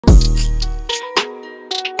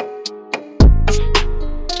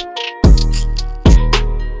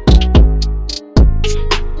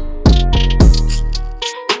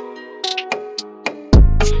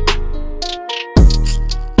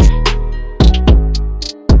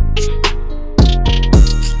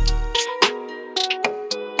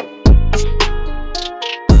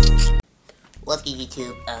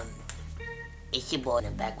It's your boy, and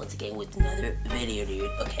I'm back once again with another video, dude,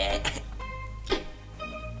 okay?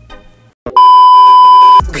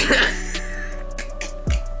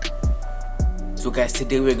 So guys,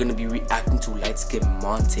 today we're gonna be reacting to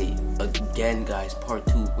Lightskinmonte again, guys, part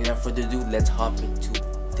 2. Without further ado, let's hop into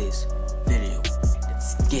this video.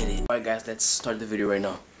 Let's get it. Alright guys, let's start the video right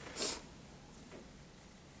now.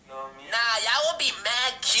 Nah, y'all will be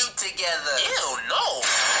mad cute together. Ew, no.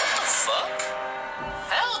 What the fuck?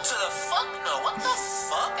 Hell to the fuck no. What the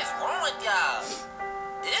fuck is wrong with y'all?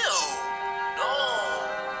 Ew. No.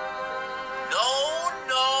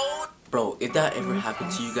 Bro, if that ever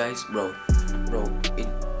happened to you guys, bro,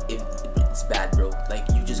 it's bad, bro. Like,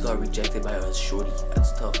 you just got rejected by a shorty.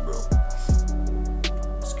 That's tough, bro.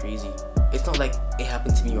 It's crazy. It's not like it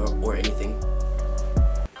happened to me or anything.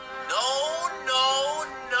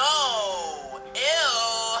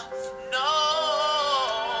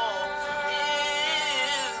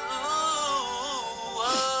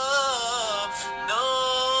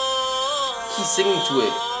 He's singing to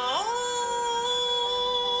it.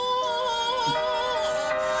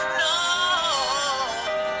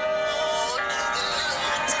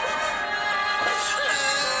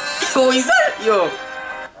 Yo, is that? Yo. It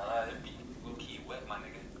be low-key wet, my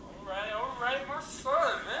nigga. Alright, my son,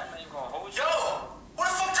 man. I ain't gonna hold you. Yo, who the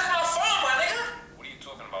fuck took my phone, my nigga? What are you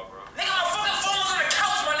talking about, bro? Nigga, my fucking phone was on the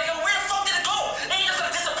couch, my nigga. Where the fuck did it go? It ain't just gonna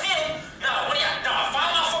disappear. Nah, what do y'all? Nah,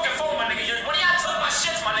 find my fucking phone, my nigga. What do y'all took my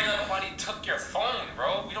shit, my nigga? Nobody took your phone,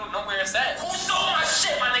 bro. We don't know where it's at. Who stole my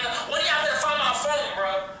shit, my nigga? What do y'all better find my phone,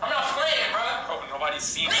 bro? I'm not playing, bro. Bro, nobody's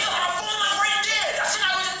seen it. Nigga, my phone was right there. I should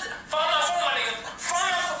not just find my phone, my nigga. Find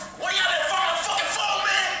my phone. What do y'all better find my fucking phone,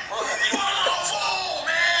 man? Find my phone,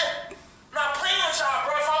 man. I'm not playing with y'all,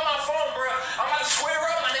 bro. Find my phone, bro. I'm about to swear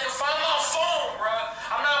up, my nigga. Find my phone, bro.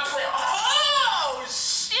 I'm not playing. Oh,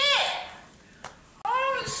 shit.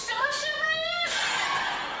 Oh, shit. My shit right here.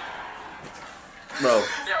 Bro.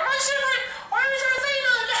 Yeah, my shit right. Why did y'all say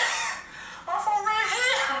nothing? My phone right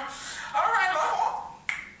here. All right, my phone.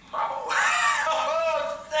 My phone.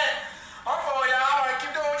 Oh, shit. My phone, y'all. All right,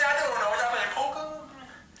 keep doing what y'all doing. What y'all playing poker?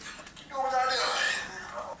 Keep doing what y'all doing.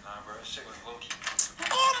 Nah, bro, this shit was low-key.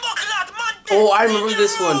 Oh, I remember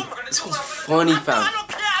this one. This was funny, fam. I don't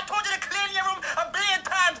care. I told you to clean your room a billion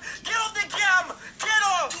times. Get off the cam. Get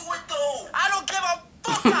off. Do it though. I don't give a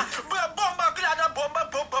fuck.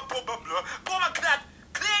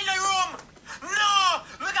 Clean your room. No.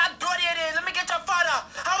 Look how dirty it is. Let me get your father.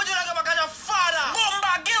 How would you like if I got your father?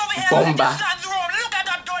 Bomba, get over here. Bomba. Look at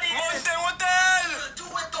that dirty. What the hell? Do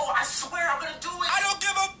it though. I swear I'm gonna do it. I don't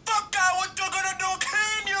give a fuck what you're gonna do.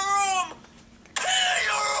 Clean your room. Clean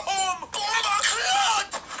your room. Bomba,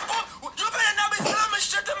 clean. You better not be slamming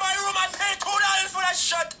shit in my room. I pay $2 for that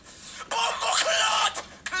shit. Bomba, clean.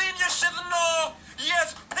 Clean your shit now.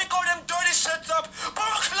 Yes, pick all them dirty shits up.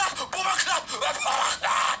 Bomba, clean. Bomba, clean. Bomba,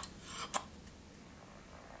 clean.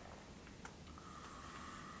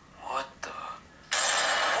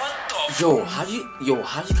 Yo,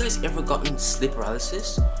 have you guys ever gotten sleep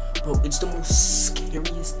paralysis? Bro, it's the most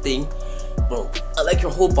scariest thing. Bro, like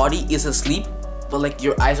your whole body is asleep, but like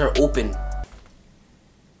your eyes are open.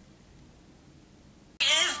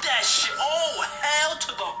 Is that shit? Oh, hell to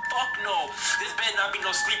the fuck no. This better not be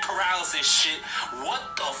no sleep paralysis shit.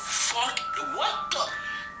 What the fuck? What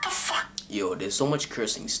the fuck? Yo, there's so much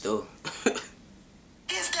cursing still.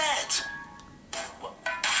 Is that? What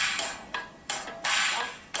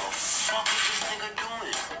the fuck is this nigga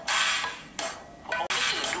doing? Oh, this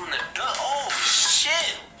nigga doing the duck. Oh,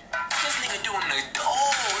 shit. This nigga doing the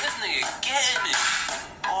oh, this nigga getting it.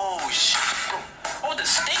 Oh, shit. Oh, the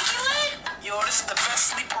stinky leg? Yo, this is the best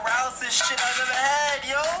sleep paralysis shit I've ever had,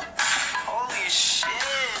 yo. Holy shit.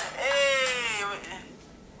 Hey.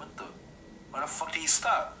 Why the fuck did he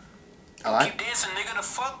stop? Keep dancing, nigga, the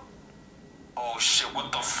fuck? Oh shit,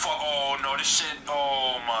 what the fuck? Oh no, this shit,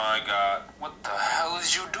 oh my god. What the hell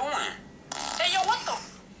is you doing? Hey yo, what the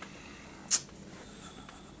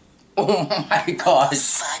Oh my gosh.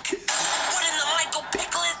 fuck? What in the Michael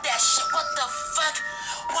Pickle is that shit? What the fuck?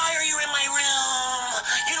 Why are you in my room?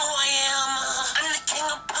 You know who I am. I'm the king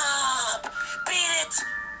of pop. Beat it.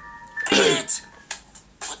 Beat it.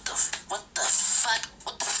 What the fuck?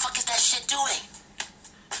 What the fuck is that shit doing?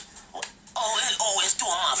 Oh, it's doing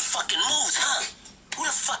my fucking moves, huh? Who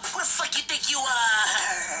the fuck you think you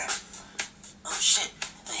are? Oh shit.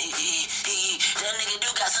 That nigga do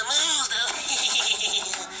got some moves though.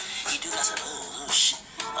 He do got some moves. Oh shit.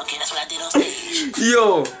 Okay, that's what I did on stage.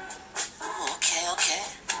 Yo. Oh, okay.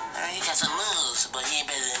 Alright, you got some moves, but you ain't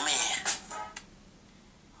better than me.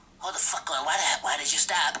 What the fuck going? Why did you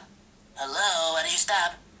stop? Hello, why did you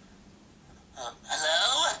stop?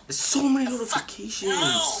 Hello? There's so many notifications.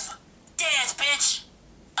 Move! Dance, bitch!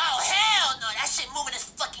 Oh, hell no! That shit moving his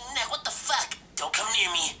fucking neck. What the fuck? Don't come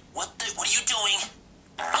near me. What are you doing?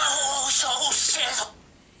 Oh, shit.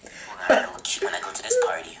 I look cute when I go to this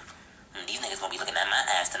party. These niggas gonna be looking at my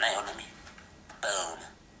ass tonight. Hold on me. Boom.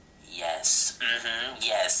 Yes.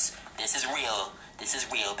 Yes. This is real. This is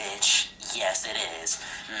real, bitch. Yes, it is.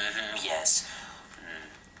 Yes.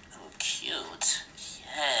 I look cute.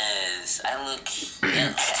 Yes. I look cute.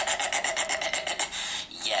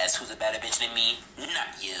 Yes. Who's a better bitch than me?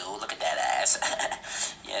 Not you. Look at that ass.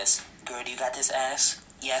 Yes. Girl, do you got this ass?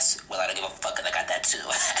 Yes. Well, I don't give a fuck 'cause I got that too.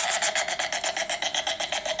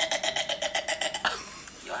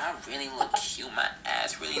 Yo, I really look cute. My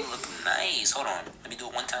ass really look nice. Hold on. Let me do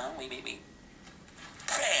it one time. Wait.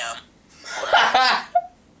 Bam.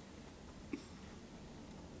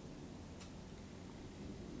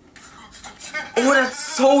 Oh, that's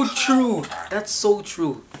so true. That's so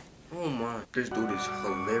true. Oh my. This dude is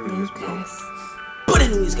hilarious, bro. But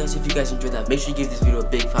anyways, guys, if you guys enjoyed that, make sure you give this video a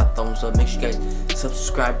big fat thumbs up. Make sure you guys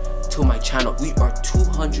subscribe to my channel. We are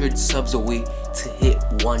 200 subs away to hit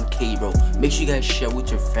 1K, bro. Make sure you guys share with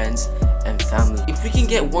your friends and family. If we can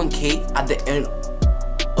get 1K at the end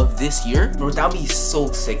of this year, bro, that'll be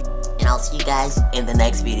so sick. And I'll see you guys in the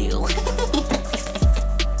next video.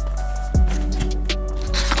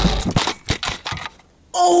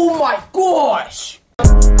 Oh my gosh!